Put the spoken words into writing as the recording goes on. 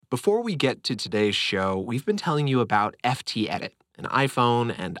Before we get to today's show, we've been telling you about FT Edit, an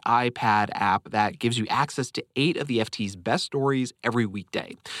iPhone and iPad app that gives you access to 8 of the FT's best stories every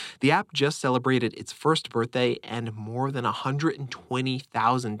weekday. The app just celebrated its first birthday and more than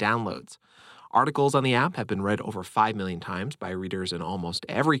 120,000 downloads. Articles on the app have been read over 5 million times by readers in almost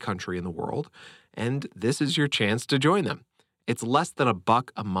every country in the world, and this is your chance to join them. It's less than $1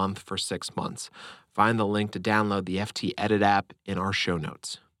 a month for 6 months. Find the link to download the FT Edit app in our show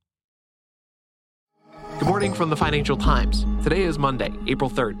notes. Good morning from the Financial Times. Today is Monday, April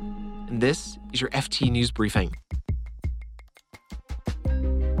 3rd, and this is your FT News Briefing.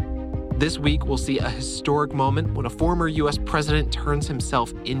 This week, we'll see a historic moment when a former U.S. president turns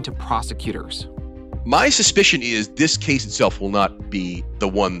himself into prosecutors. My suspicion is this case itself will not be the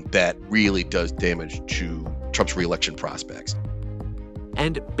one that really does damage to Trump's re-election prospects.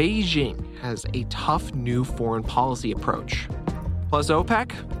 And Beijing has a tough new foreign policy approach. Plus,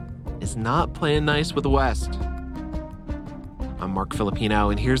 OPEC is not playing nice with the West. I'm Mark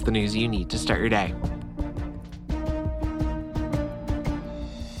Filipino, and here's the news you need to start your day.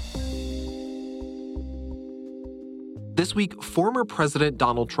 This week, former President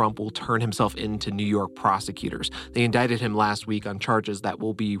Donald Trump will turn himself in to New York prosecutors. They indicted him last week on charges that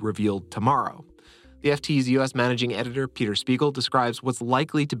will be revealed tomorrow. The FT's U.S. managing editor, Peter Spiegel, describes what's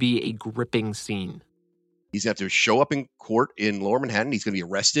likely to be a gripping scene. He's going to have to show up in court in Lower Manhattan. He's going to be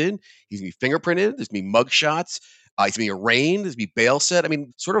arrested. He's going to be fingerprinted. There's going to be mugshots. He's going to be arraigned. There's going to be bail set. I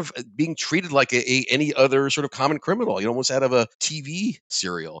mean, sort of being treated like any other sort of common criminal, almost out of a TV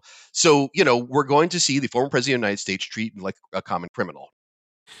serial. So, we're going to see the former president of the United States treated like a common criminal.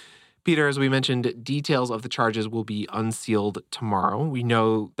 Peter, as we mentioned, details of the charges will be unsealed tomorrow. We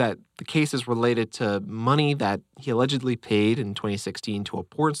know that the case is related to money that he allegedly paid in 2016 to a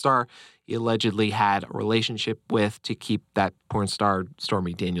porn star he allegedly had a relationship with to keep that porn star,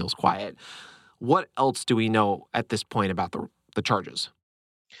 Stormy Daniels, quiet. What else do we know at this point about the charges?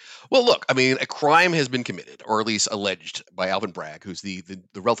 Well, look, I mean, a crime has been committed, or at least alleged, by Alvin Bragg, who's the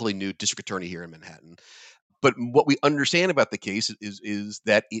relatively new district attorney here in Manhattan. But what we understand about the case is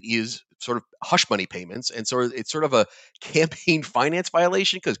that it is sort of hush money payments, and so it's sort of a campaign finance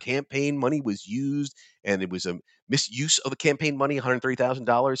violation because campaign money was used, and it was a misuse of the campaign money,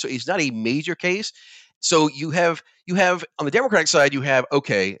 $130,000. So it's not a major case. So you have on the Democratic side, you have,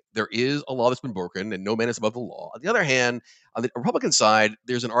 okay, there is a law that's been broken and no man is above the law. On the other hand, on the Republican side,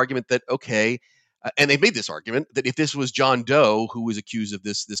 there's an argument that, okay, and they've made this argument that if this was John Doe who was accused of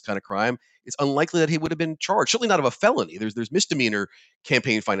this kind of crime, it's unlikely that he would have been charged. Certainly not of a felony. There's misdemeanor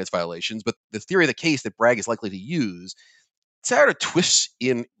campaign finance violations, but the theory of the case that Bragg is likely to use sort of twists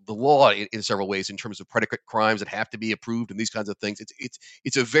in the law in several ways in terms of predicate crimes that have to be approved and these kinds of things.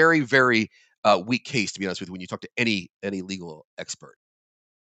 It's a very, very weak case, to be honest with you, when you talk to any legal expert.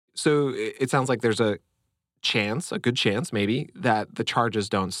 So it sounds like there's a good chance maybe, that the charges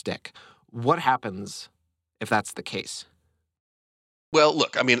don't stick. What happens if that's the case? Well,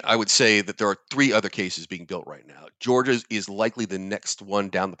 look, I mean, I would say that there are 3 other cases being built right now. Georgia's is likely the next one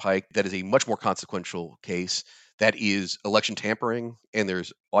down the pike. That is a much more consequential case. That is election tampering, and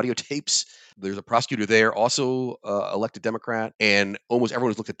there's audio tapes. There's a prosecutor there, also elected Democrat, and almost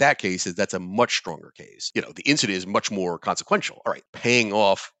everyone who's looked at that case says that's a much stronger case. The incident is much more consequential. All right, paying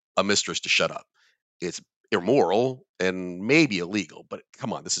off a mistress to shut up. It's immoral and maybe illegal, but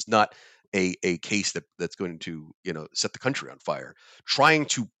come on, this is not a case that's going to set the country on fire. Trying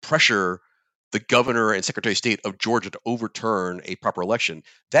to pressure the governor and secretary of state of Georgia to overturn a proper election,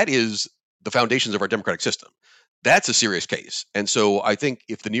 that is the foundations of our democratic system. That's a serious case. And so I think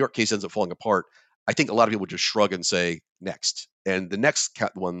if the New York case ends up falling apart, I think a lot of people would just shrug and say next. And the next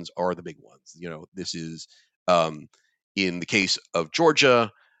ones are the big ones. This is in the case of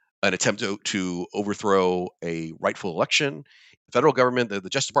Georgia, an attempt to overthrow a rightful election. The federal government, the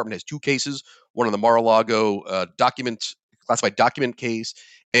Justice Department has 2 cases, one on the Mar-a-Lago classified document case,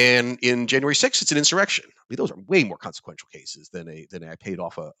 and in January 6th, it's an insurrection. I mean, those are way more consequential cases than I paid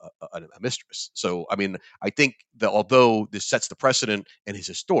off a mistress. So, I mean, I think that although this sets the precedent and is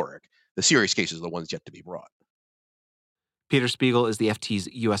historic, the serious cases are the ones yet to be brought. Peter Spiegel is the FT's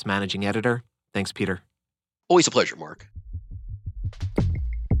U.S. managing editor. Thanks, Peter. Always a pleasure, Mark.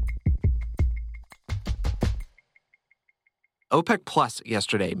 OPEC Plus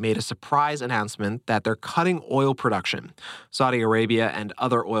yesterday made a surprise announcement that they're cutting oil production. Saudi Arabia and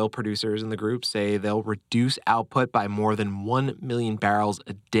other oil producers in the group say they'll reduce output by more than 1 million barrels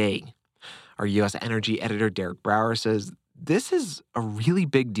a day. Our U.S. energy editor, Derek Brower, says this is a really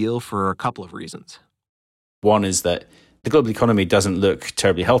big deal for a couple of reasons. One is that the global economy doesn't look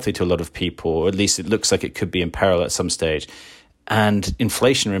terribly healthy to a lot of people, or at least it looks like it could be in peril at some stage. And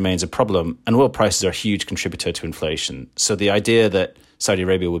inflation remains a problem, and oil prices are a huge contributor to inflation. So the idea that Saudi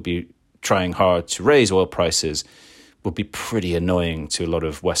Arabia would be trying hard to raise oil prices would be pretty annoying to a lot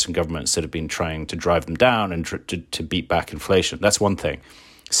of Western governments that have been trying to drive them down and to beat back inflation. That's one thing.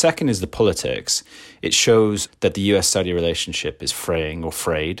 Second is the politics. It shows that the US-Saudi relationship is fraying or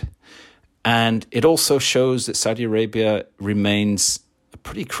frayed. And it also shows that Saudi Arabia remains a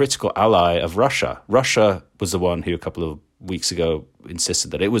pretty critical ally of Russia. Russia was the one who a couple of weeks ago insisted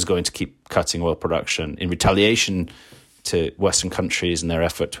that it was going to keep cutting oil production in retaliation to Western countries and their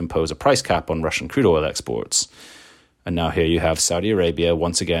effort to impose a price cap on Russian crude oil exports. And now here you have Saudi Arabia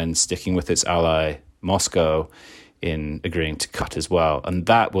once again sticking with its ally, Moscow, in agreeing to cut as well. And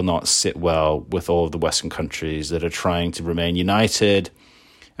that will not sit well with all of the Western countries that are trying to remain united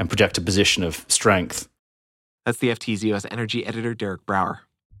and project a position of strength. That's the FT's U.S. energy editor, Derek Brower.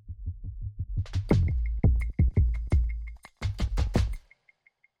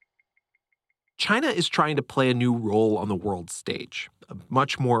 China is trying to play a new role on the world stage, a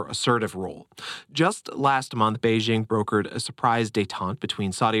much more assertive role. Just last month, Beijing brokered a surprise détente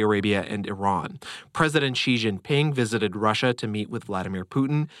between Saudi Arabia and Iran. President Xi Jinping visited Russia to meet with Vladimir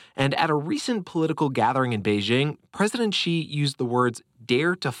Putin, and at a recent political gathering in Beijing, President Xi used the words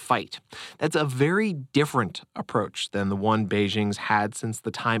 "dare to fight." That's a very different approach than the one Beijing's had since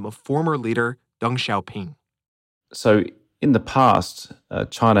the time of former leader Deng Xiaoping. So in the past,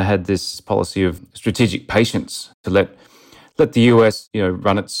 China had this policy of strategic patience to let the US,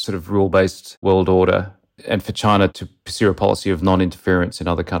 run its sort of rule-based world order, and for China to pursue a policy of non-interference in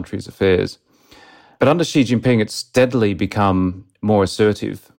other countries' affairs. But under Xi Jinping, it's steadily become more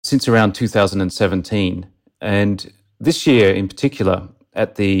assertive since around 2017. And this year in particular,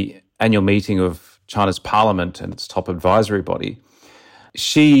 at the annual meeting of China's parliament and its top advisory body,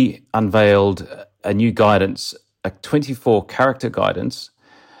 Xi unveiled a new guidance, a 24-character guidance,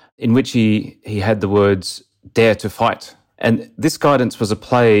 in which he had the words, "dare to fight." And this guidance was a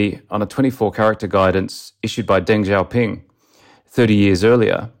play on a 24-character guidance issued by Deng Xiaoping 30 years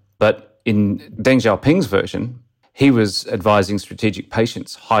earlier. But in Deng Xiaoping's version, he was advising strategic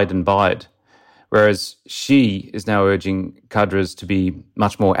patience, hide and bide, whereas Xi is now urging cadres to be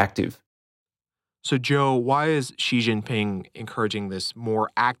much more active. So, Joe, why is Xi Jinping encouraging this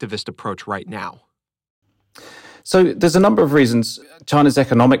more activist approach right now? So there's a number of reasons. China's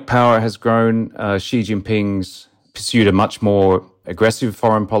economic power has grown. Xi Jinping's pursued a much more aggressive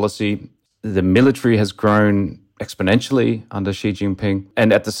foreign policy. The military has grown exponentially under Xi Jinping.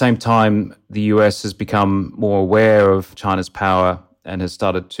 And at the same time, the US has become more aware of China's power and has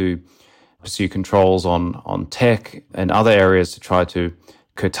started to pursue controls on tech and other areas to try to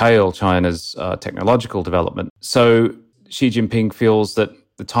curtail China's technological development. So Xi Jinping feels that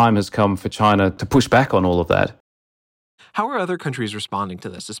the time has come for China to push back on all of that. How are other countries responding to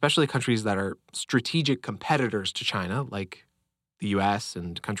this, especially countries that are strategic competitors to China, like the U.S.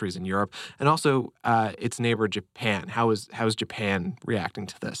 and countries in Europe, and also its neighbor Japan? How is Japan reacting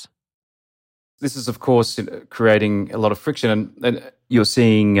to this? This is, of course, creating a lot of friction, and you're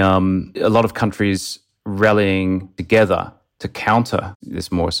seeing a lot of countries rallying together to counter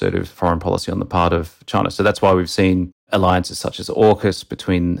this more assertive foreign policy on the part of China. So that's why we've seen alliances such as AUKUS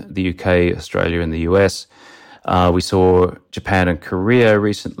between the UK, Australia, and the US. We saw Japan and Korea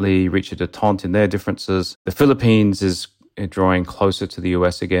recently reach a détente in their differences. The Philippines is drawing closer to the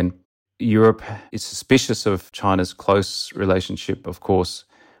US again. Europe is suspicious of China's close relationship, of course,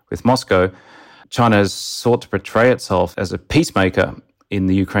 with Moscow. China has sought to portray itself as a peacemaker in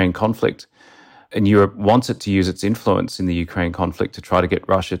the Ukraine conflict, and Europe wants it to use its influence in the Ukraine conflict to try to get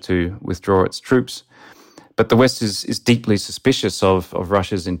Russia to withdraw its troops. But the West is deeply suspicious of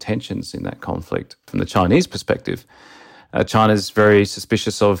Russia's intentions in that conflict. From the Chinese perspective, China is very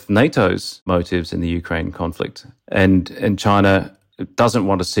suspicious of NATO's motives in the Ukraine conflict. And China doesn't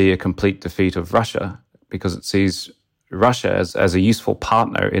want to see a complete defeat of Russia because it sees Russia as a useful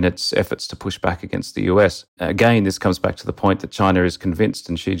partner in its efforts to push back against the US. Again, this comes back to the point that China is convinced,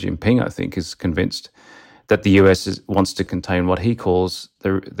 and Xi Jinping, I think, is convinced that the US wants to contain what he calls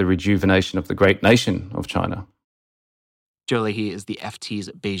the rejuvenation of the great nation of China. Joe Leahy is the FT's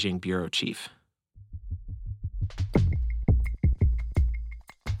Beijing bureau chief.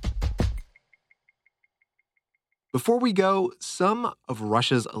 Before we go, some of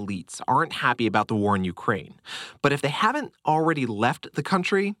Russia's elites aren't happy about the war in Ukraine. But if they haven't already left the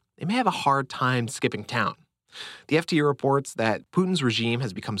country, they may have a hard time skipping town. The FT reports that Putin's regime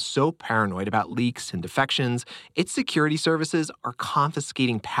has become so paranoid about leaks and defections, its security services are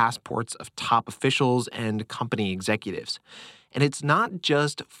confiscating passports of top officials and company executives. And it's not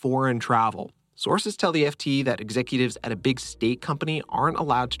just foreign travel. Sources tell the FT that executives at a big state company aren't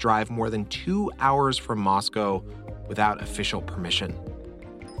allowed to drive more than 2 hours from Moscow without official permission.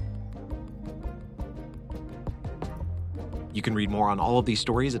 You can read more on all of these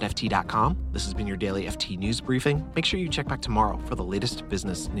stories at FT.com. This has been your daily FT News Briefing. Make sure you check back tomorrow for the latest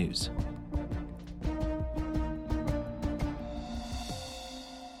business news.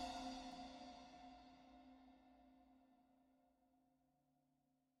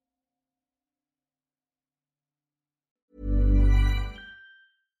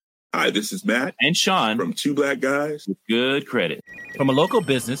 Hi, this is Matt and Sean from Two Black Guys with Good Credit. From a local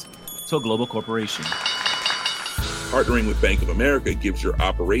business to a global corporation, partnering with Bank of America gives your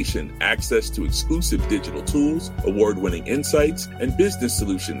operation access to exclusive digital tools, award-winning insights, and business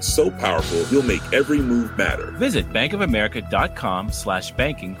solutions so powerful you'll make every move matter. Visit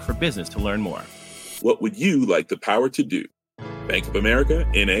bankofamerica.com/banking for business to learn more. What would you like the power to do? Bank of America,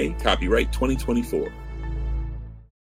 N.A., copyright 2024.